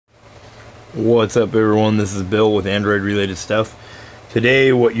What's up, everyone? This is Bill with Android related stuff.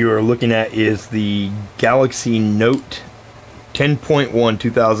 Today what you are looking at is the Galaxy Note 10.1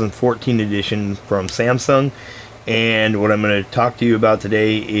 2014 edition from Samsung, and what I'm going to talk to you about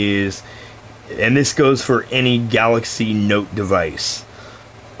today is, and this goes for any Galaxy Note device,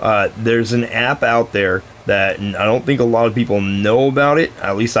 there's an app out there that I don't think a lot of people know about it.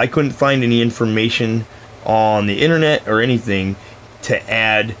 At least I couldn't find any information on the internet or anything to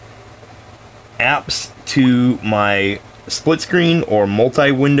add apps to my split screen or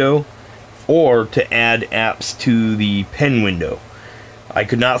multi-window, or to add apps to the pen window. I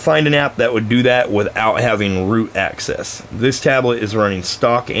could not find an app that would do that without having root access. This tablet is running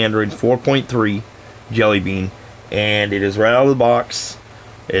stock Android 4.3 Jelly Bean, and it is right out of the box.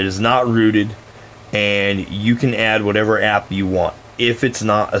 It is not rooted, and you can add whatever app you want if it's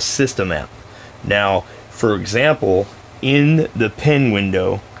not a system app. Now, for example, in the pen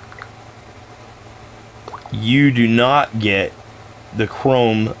window, you do not get the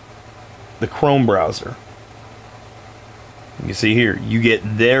Chrome browser. You can see here, you get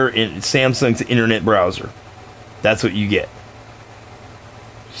Samsung's internet browser. That's what you get.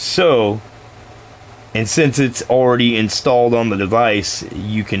 So, and since it's already installed on the device,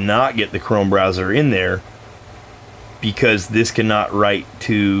 you cannot get the Chrome browser in there because this cannot write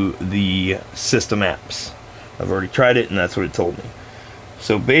to the system apps. I've already tried it, and that's what it told me.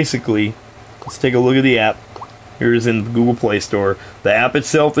 So basically, let's take a look at the app. Here's in the Google Play Store. The app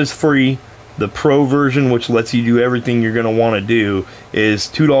itself is free. The Pro version, which lets you do everything you're going to want to do, is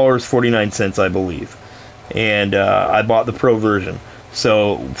 $2.49, I believe. And I bought the Pro version.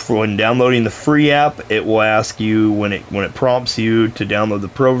 So when downloading the free app, it will ask you, when it prompts you to download the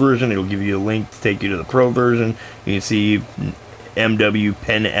Pro version, it'll give you a link to take you to the Pro version. You can see MW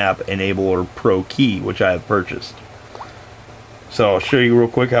Pen App Enabler Pro Key, which I have purchased. So I'll show you real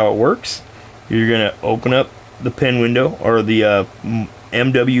quick how it works. You're going to open up the pen window, or the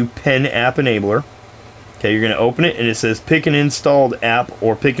MW Pen App Enabler. Okay, you're going to open it, and it says pick an installed app,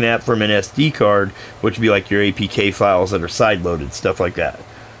 or pick an app from an SD card, which would be like your APK files that are side-loaded, stuff like that.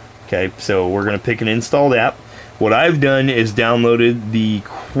 Okay, so we're going to pick an installed app. What I've done is downloaded the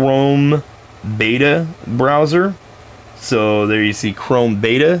Chrome Beta browser. So there you see Chrome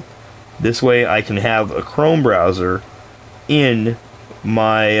Beta. This way I can have a Chrome browser in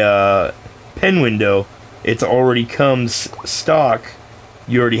my pen window. It already comes stock.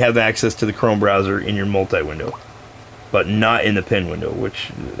 You already have access to the Chrome browser in your multi-window, but not in the pen window,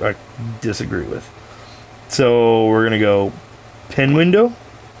 which I disagree with. So we're gonna go pen window,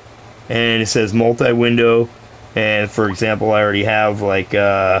 and it says multi-window, and for example, I already have like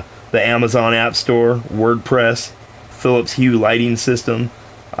the Amazon App Store, WordPress, Philips Hue lighting system.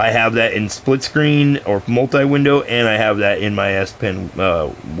 I have that in split screen or multi-window, and I have that in my S Pen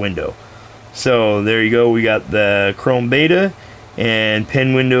window. So there you go. We got the Chrome Beta and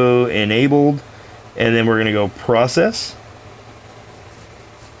pen window enabled, and then we're going to go process.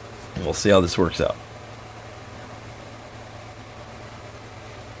 And we'll see how this works out.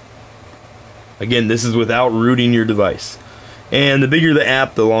 Again, this is without rooting your device. And the bigger the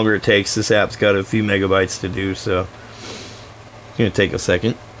app, the longer it takes. This app's got a few megabytes to do, so it's going to take a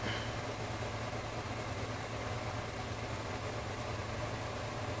second.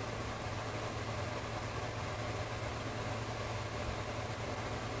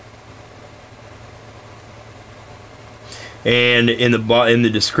 And in the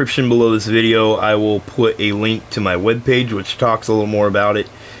description below this video, I will put a link to my webpage, which talks a little more about it,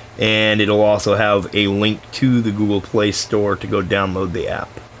 and it'll also have a link to the Google Play Store to go download the app,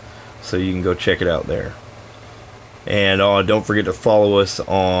 so you can go check it out there. And don't forget to follow us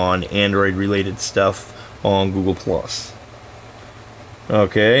on Android related stuff on Google+.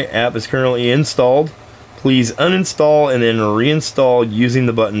 Okay, app is currently installed. Please uninstall and then reinstall using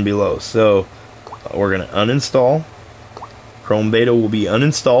the button below. So we're going to uninstall. Chrome Beta will be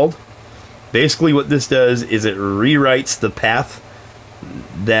uninstalled. Basically what this does is it rewrites the path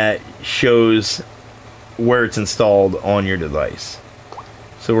that shows where it's installed on your device.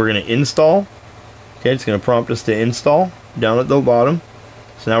 So we're going to install. Okay, it's going to prompt us to install down at the bottom.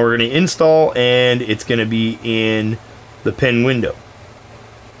 So now we're going to install, and it's going to be in the pen window.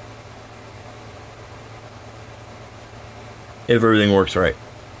 If everything works right.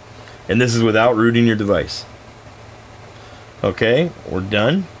 And this is without rooting your device. Okay, we're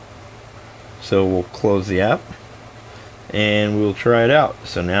done. So we'll close the app, and we'll try it out.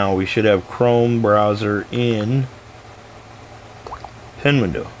 So now we should have Chrome browser in pen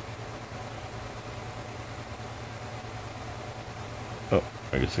window. Oh,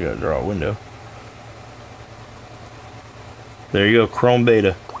 I guess I gotta draw a window. There you go, Chrome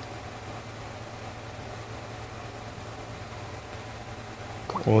Beta.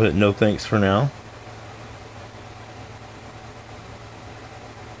 We'll hit no thanks for now.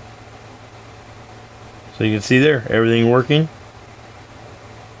 So you can see there, everything working.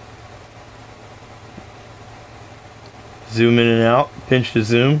 Zoom in and out, pinch to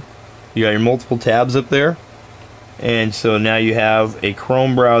zoom. You got your multiple tabs up there. And so now you have a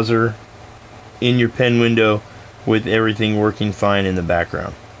Chrome browser in your pen window with everything working fine in the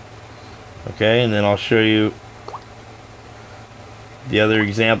background. Okay, and then I'll show you the other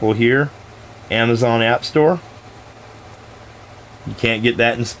example here. Amazon App Store. You can't get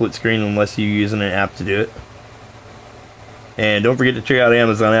that in split screen unless you're using an app to do it. And don't forget to check out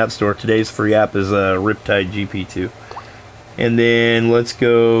Amazon App Store. Today's free app is Riptide GP2. And then let's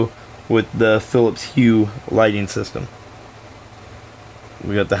go with the Philips Hue lighting system.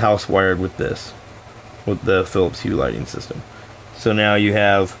 We got the house wired with this, with the Philips Hue lighting system. So now you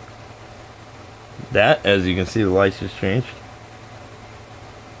have that. As you can see, the lights just changed.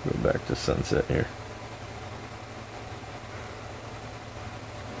 Go back to sunset here.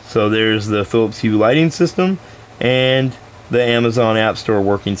 So there's the Philips Hue lighting system and the Amazon App Store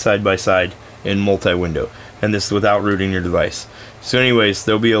working side by side in multi-window, and this is without rooting your device. So anyways,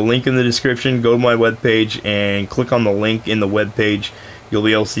 there'll be a link in the description. Go to my webpage and click on the link in the webpage. You'll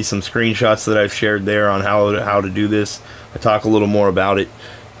be able to see some screenshots that I've shared there on how to do this. I talk a little more about it.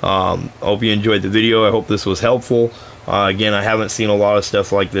 I hope you enjoyed the video. I hope this was helpful. Again, I haven't seen a lot of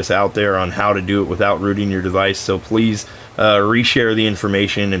stuff like this out there on how to do it without rooting your device, so please reshare the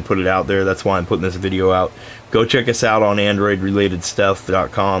information and put it out there. That's why I'm putting this video out. Go check us out on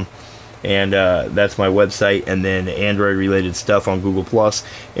AndroidRelatedStuff.com, and that's my website, and then Android related stuff on Google+,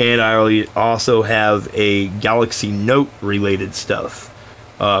 and I also have a Galaxy Note related stuff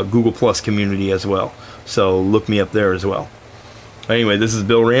Google+ community as well, so look me up there as well. Anyway, this is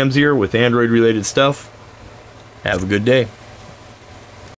Bill Ramsier with Android related stuff. Have a good day.